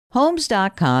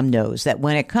Homes.com knows that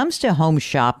when it comes to home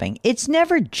shopping, it's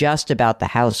never just about the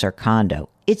house or condo.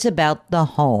 It's about the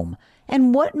home.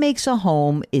 And what makes a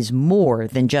home is more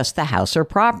than just the house or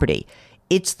property.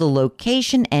 It's the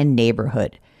location and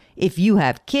neighborhood. If you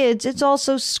have kids, it's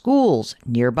also schools,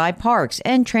 nearby parks,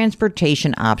 and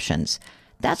transportation options.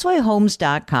 That's why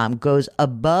Homes.com goes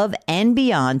above and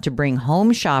beyond to bring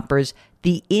home shoppers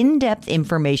the in-depth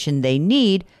information they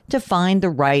need to find the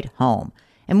right home.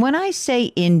 And when I say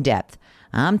in-depth,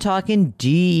 I'm talking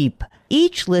deep.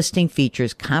 Each listing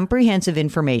features comprehensive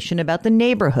information about the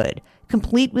neighborhood,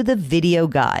 complete with a video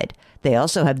guide. They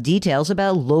also have details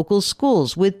about local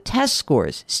schools with test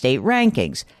scores, state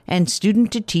rankings, and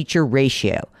student-to-teacher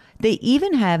ratio. They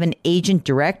even have an agent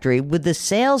directory with the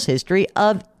sales history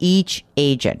of each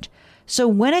agent. So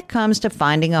when it comes to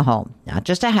finding a home, not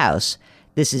just a house,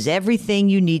 this is everything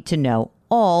you need to know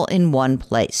all in one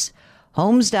place.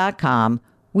 Homes.com.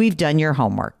 We've done your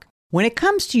homework. When it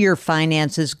comes to your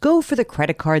finances, go for the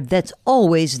credit card that's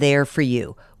always there for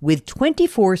you. With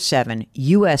 24/7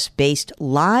 U.S.-based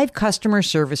live customer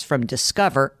service from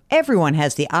Discover, everyone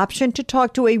has the option to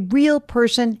talk to a real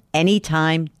person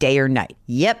anytime, day or night.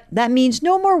 Yep, that means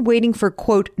no more waiting for,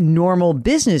 quote, normal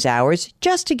business hours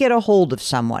just to get a hold of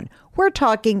someone. We're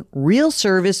talking real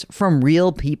service from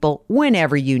real people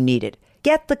whenever you need it.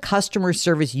 Get the customer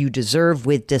service you deserve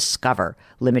with Discover.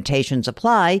 Limitations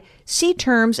apply. See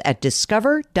terms at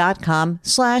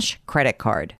discover.com/credit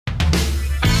card.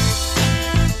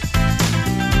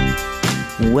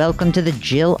 Welcome to the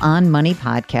Jill on Money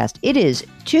podcast. It is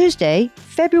Tuesday,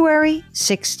 February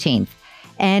 16th.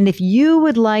 And if you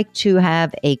would like to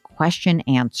have a question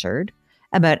answered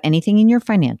about anything in your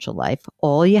financial life,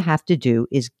 all you have to do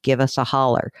is give us a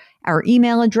holler. Our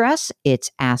email address,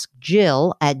 it's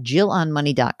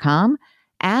askjill@jillonmoney.com,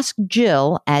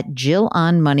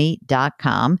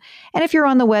 askjill@jillonmoney.com. And if you're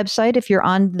on the website, if you're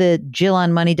on the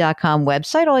jillonmoney.com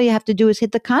website, all you have to do is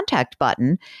hit the contact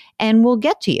button and we'll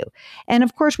get to you. And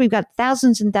of course, we've got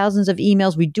thousands and thousands of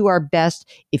emails. We do our best.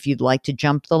 If you'd like to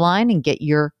jump the line and get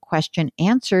your question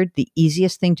answered, the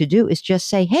easiest thing to do is just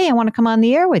say, hey, I want to come on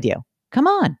the air with you. Come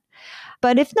on.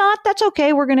 But if not, that's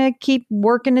okay. We're going to keep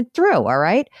working it through. All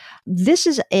right. This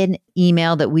is an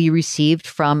email that we received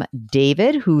from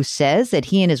David, who says that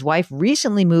he and his wife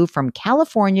recently moved from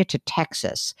California to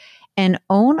Texas and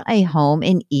own a home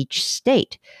in each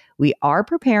state. We are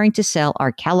preparing to sell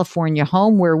our California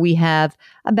home where we have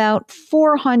about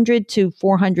 $400,000 to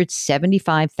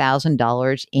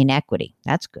 $475,000 in equity.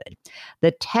 That's good.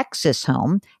 The Texas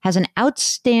home has an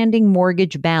outstanding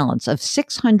mortgage balance of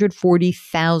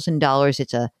 $640,000.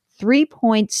 It's a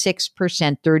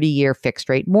 3.6% 30-year fixed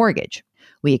rate mortgage.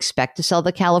 We expect to sell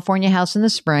the California house in the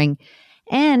spring.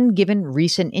 And given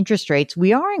recent interest rates,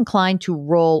 we are inclined to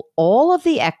roll all of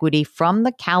the equity from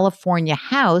the California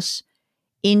house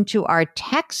into our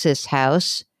Texas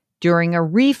house during a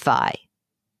refi.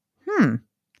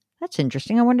 That's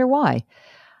interesting. I wonder why.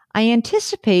 I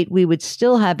anticipate we would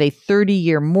still have a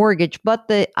 30-year mortgage, but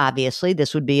obviously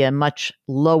this would be a much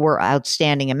lower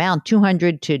outstanding amount,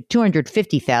 $200,000 to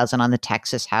 $250,000 on the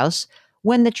Texas house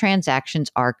when the transactions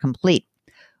are complete.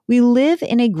 We live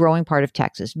in a growing part of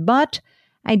Texas, but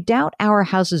I doubt our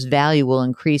house's value will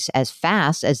increase as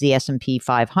fast as the S&P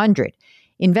 500.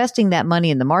 Investing that money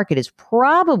in the market is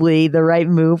probably the right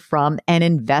move from an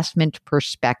investment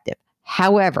perspective.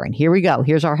 However, and here we go,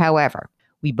 here's our however.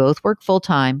 We both work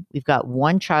full-time. We've got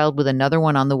one child with another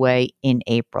one on the way in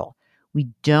April. We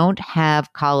don't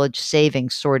have college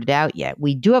savings sorted out yet.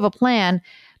 We do have a plan,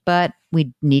 but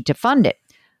we need to fund it.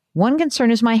 One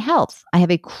concern is my health. I have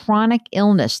a chronic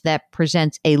illness that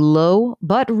presents a low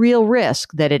but real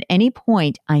risk that at any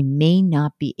point I may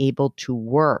not be able to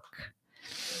work.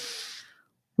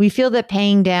 We feel that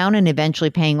paying down and eventually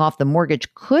paying off the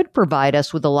mortgage could provide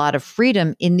us with a lot of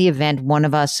freedom in the event one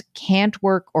of us can't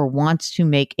work or wants to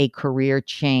make a career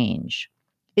change.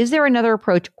 Is there another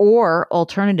approach or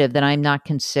alternative that I'm not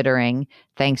considering?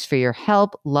 Thanks for your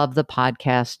help. Love the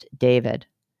podcast, David.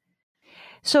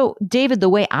 So, David, the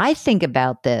way I think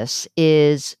about this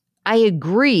is I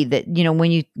agree that,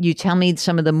 when you tell me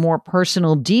some of the more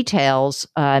personal details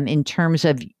in terms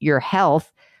of your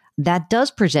health, that does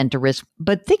present a risk.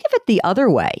 But think of it the other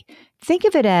way. Think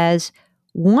of it as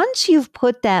once you've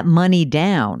put that money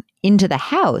down into the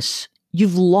house,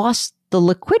 you've lost the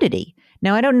liquidity.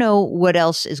 Now, I don't know what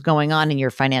else is going on in your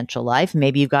financial life.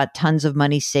 Maybe you've got tons of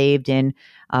money saved in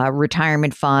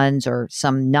retirement funds or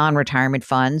some non-retirement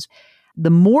funds.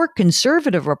 The more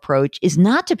conservative approach is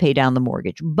not to pay down the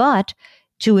mortgage, but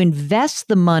to invest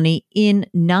the money in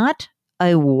not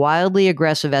a wildly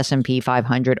aggressive S&P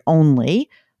 500 only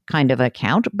kind of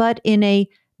account, but in a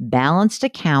balanced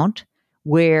account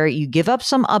where you give up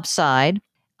some upside,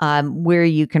 where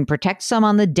you can protect some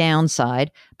on the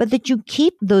downside, but that you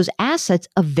keep those assets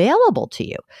available to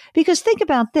you. Because think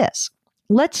about this.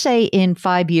 Let's say in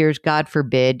 5 years, God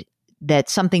forbid,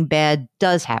 that something bad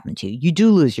does happen to you. You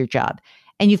do lose your job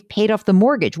and you've paid off the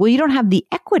mortgage. Well, you don't have the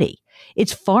equity.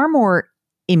 It's far more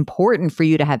important for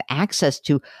you to have access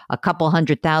to a couple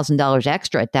 $100,000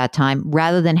 extra at that time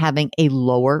rather than having a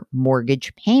lower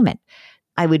mortgage payment.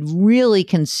 I would really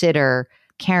consider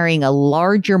carrying a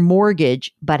larger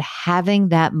mortgage, but having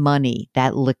that money,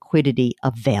 that liquidity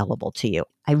available to you.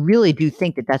 I really do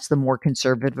think that that's the more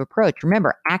conservative approach.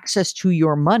 Remember, access to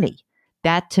your money.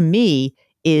 That to me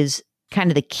is kind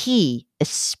of the key,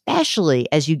 especially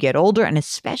as you get older and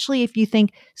especially if you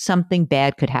think something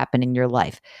bad could happen in your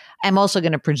life. I'm also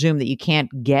going to presume that you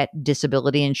can't get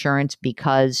disability insurance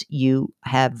because you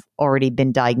have already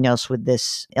been diagnosed with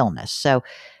this illness. So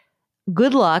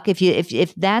good luck.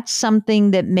 If that's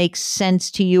something that makes sense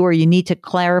to you or you need to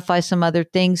clarify some other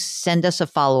things, send us a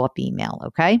follow-up email,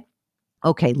 okay?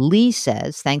 Okay, Lee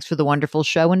says, thanks for the wonderful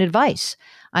show and advice.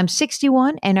 I'm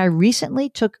 61 and I recently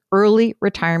took early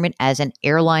retirement as an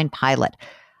airline pilot.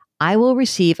 I will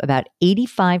receive about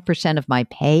 85% of my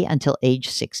pay until age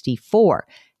 64.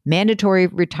 Mandatory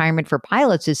retirement for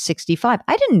pilots is 65.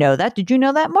 I didn't know that. Did you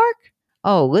know that, Mark?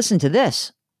 Oh, listen to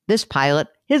this. This pilot,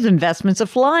 his investments are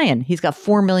flying. He's got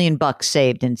 $4 million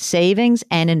saved in savings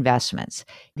and investments.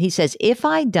 He says, if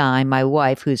I die, my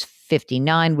wife, who's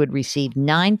 59, would receive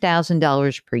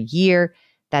 $9,000 per year.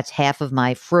 That's half of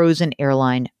my frozen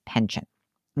airline pension.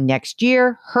 Next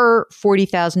year, her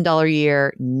 $40,000 a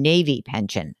year Navy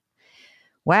pension.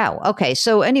 Wow. Okay.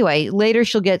 So anyway, later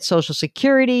she'll get Social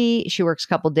Security. She works a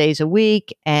couple days a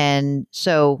week. And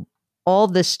so all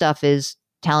this stuff is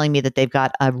telling me that they've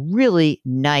got a really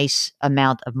nice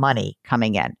amount of money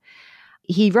coming in.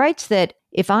 He writes that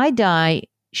if I die,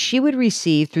 she would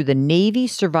receive through the Navy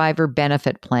Survivor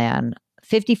Benefit Plan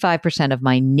 55% of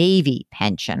my Navy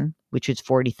pension, which is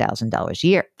 $40,000 a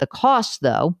year. The cost,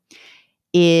 though,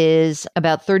 is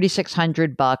about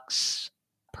 $3,600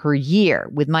 per year.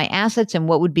 With my assets and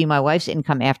what would be my wife's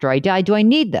income after I die, do I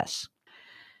need this?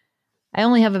 I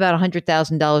only have about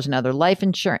 $100,000 in other life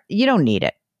insurance. You don't need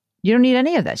it. You don't need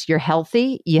any of this. You're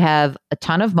healthy. You have a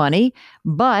ton of money.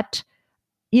 But,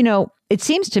 it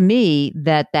seems to me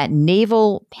that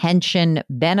naval pension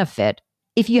benefit,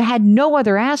 if you had no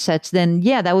other assets, then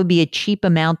yeah, that would be a cheap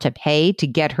amount to pay to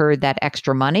get her that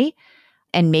extra money.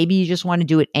 And maybe you just want to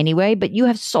do it anyway, but you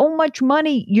have so much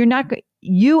money,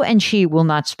 you and she will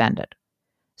not spend it.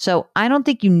 So I don't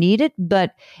think you need it,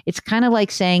 but it's kind of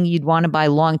like saying you'd want to buy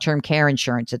long-term care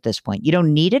insurance at this point. You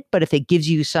don't need it, but if it gives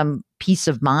you some peace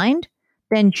of mind,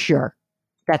 then sure,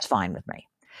 that's fine with me.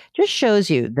 Just shows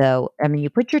you, though, you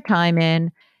put your time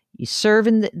in, you serve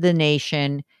in the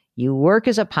nation, you work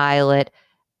as a pilot.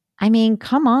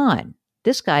 Come on.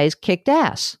 This guy is kicked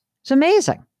ass. It's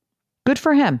amazing. Good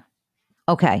for him.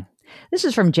 Okay. This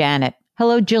is from Janet.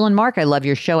 Hello, Jill and Mark. I love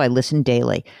your show. I listen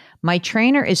daily. My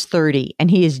trainer is 30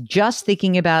 and he is just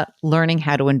thinking about learning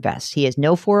how to invest. He has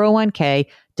no 401k,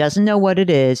 doesn't know what it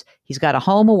is. He's got a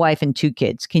home, a wife, and 2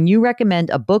 kids. Can you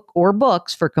recommend a book or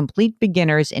books for complete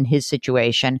beginners in his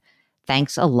situation?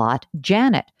 Thanks a lot,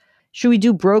 Janet. Should we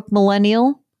do Broke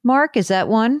Millennial, Mark? Is that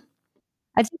one?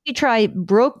 I think you try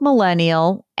Broke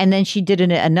Millennial, and then she did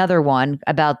another one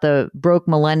about the Broke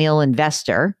Millennial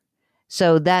Investor.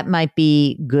 So that might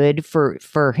be good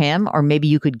for him, or maybe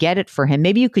you could get it for him.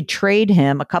 Maybe you could trade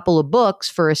him a couple of books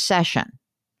for a session,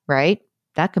 right?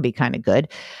 That could be kind of good.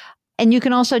 And you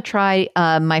can also try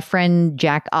my friend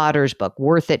Jack Otter's book,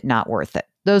 Worth It, Not Worth It.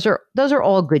 Those are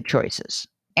all good choices.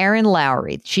 Erin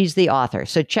Lowry, she's the author.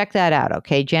 So check that out.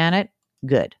 Okay, Janet?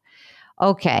 Good.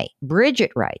 Okay,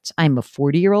 Bridget writes, I'm a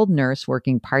 40-year-old nurse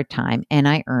working part-time and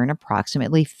I earn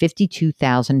approximately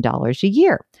 $52,000 a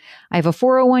year. I have a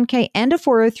 401k and a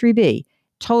 403b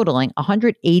totaling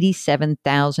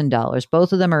 $187,000.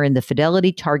 Both of them are in the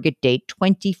Fidelity Target Date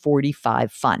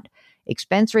 2045 fund.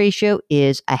 Expense ratio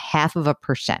is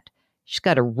 0.5%. She's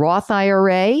got a Roth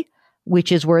IRA,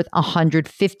 which is worth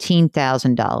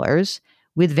 $115,000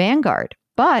 with Vanguard,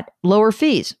 but lower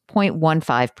fees,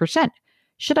 0.15%.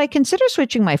 Should I consider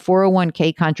switching my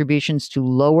 401k contributions to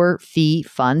lower fee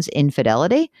funds in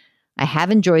Fidelity? I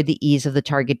have enjoyed the ease of the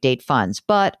target date funds,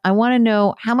 but I want to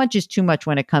know how much is too much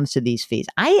when it comes to these fees.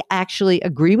 I actually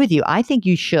agree with you. I think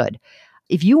you should.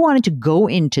 If you wanted to go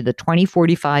into the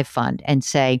 2045 fund and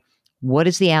say, what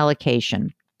is the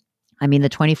allocation? The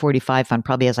 2045 fund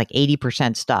probably has like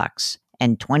 80% stocks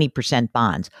and 20%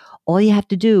 bonds. All you have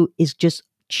to do is just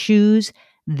choose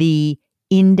the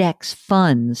index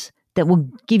funds that will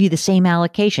give you the same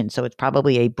allocation. So it's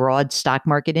probably a broad stock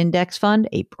market index fund,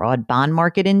 a broad bond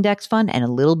market index fund, and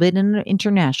a little bit in an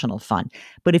international fund.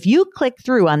 But if you click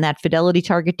through on that Fidelity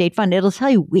Target Date fund, it'll tell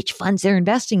you which funds they're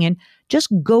investing in.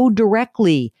 Just go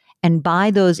directly and buy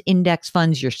those index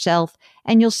funds yourself,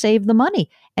 and you'll save the money.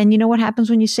 And you know what happens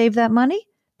when you save that money?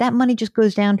 That money just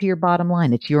goes down to your bottom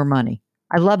line. It's your money.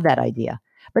 I love that idea.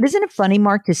 But isn't it funny,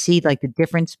 Mark, to see like the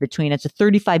difference between, it's a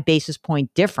 35 basis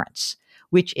point difference,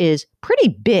 which is pretty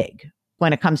big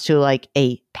when it comes to like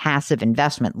a passive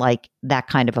investment, like that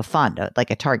kind of a fund,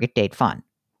 like a target date fund.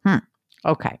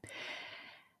 Okay.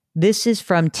 This is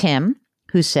from Tim,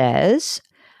 who says,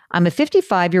 I'm a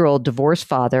 55-year-old divorced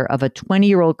father of a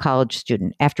 20-year-old college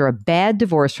student. After a bad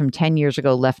divorce from 10 years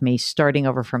ago left me starting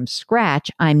over from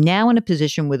scratch, I'm now in a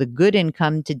position with a good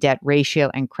income to debt ratio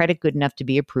and credit good enough to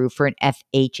be approved for an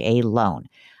FHA loan.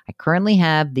 I currently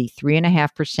have the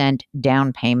 3.5%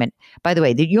 down payment. By the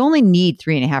way, you only need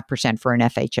 3.5% for an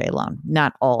FHA loan,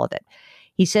 not all of it.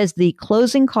 He says the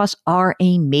closing costs are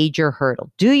a major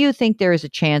hurdle. Do you think there is a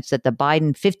chance that the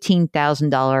Biden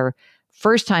 $15,000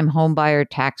 first-time homebuyer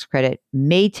tax credit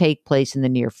may take place in the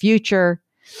near future?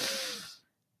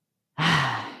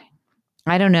 I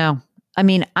don't know. I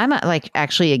mean, I'm like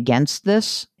actually against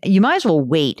this. You might as well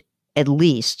wait at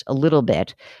least a little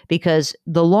bit, because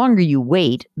the longer you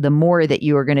wait, the more that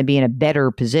you are going to be in a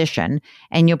better position.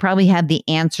 And you'll probably have the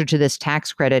answer to this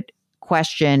tax credit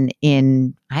question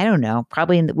in, I don't know,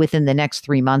 probably within the next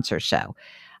 3 months or so.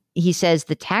 He says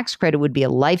the tax credit would be a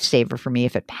lifesaver for me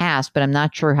if it passed, but I'm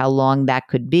not sure how long that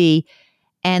could be.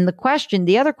 And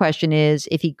the other question is,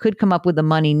 if he could come up with the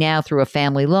money now through a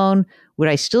family loan, would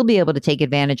I still be able to take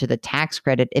advantage of the tax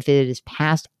credit if it is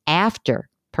passed after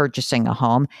purchasing a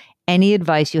home? Any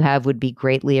advice you have would be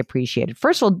greatly appreciated.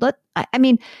 First of all,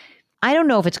 I don't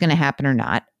know if it's going to happen or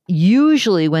not.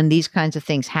 Usually when these kinds of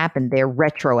things happen, they're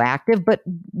retroactive, but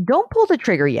don't pull the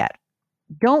trigger yet.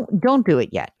 Don't do it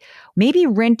yet. Maybe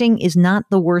renting is not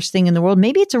the worst thing in the world.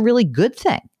 Maybe it's a really good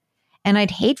thing. And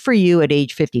I'd hate for you at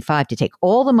age 55 to take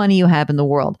all the money you have in the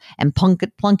world and plunk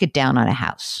it down on a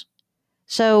house.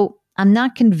 So I'm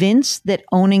not convinced that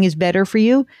owning is better for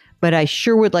you, but I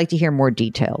sure would like to hear more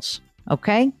details.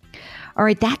 Okay? All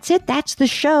right, that's it. That's the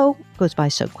show. Goes by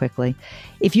so quickly.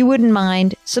 If you wouldn't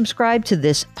mind, subscribe to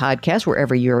this podcast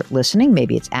wherever you're listening.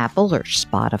 Maybe it's Apple or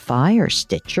Spotify or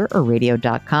Stitcher or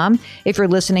radio.com. If you're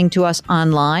listening to us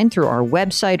online through our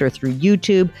website or through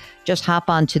YouTube, just hop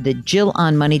on to the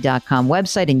JillOnMoney.com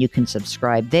website and you can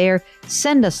subscribe there.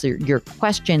 Send us your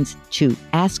questions to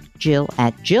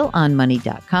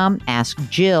askjill@JillOnMoney.com. Ask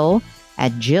Jill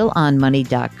at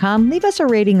JillOnMoney.com. Leave us a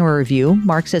rating or review.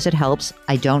 Mark says it helps.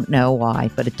 I don't know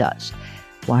why, but it does.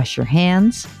 Wash your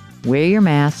hands, wear your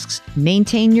masks,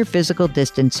 maintain your physical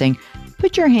distancing,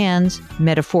 put your hands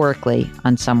metaphorically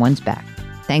on someone's back.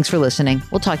 Thanks for listening.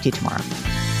 We'll talk to you tomorrow.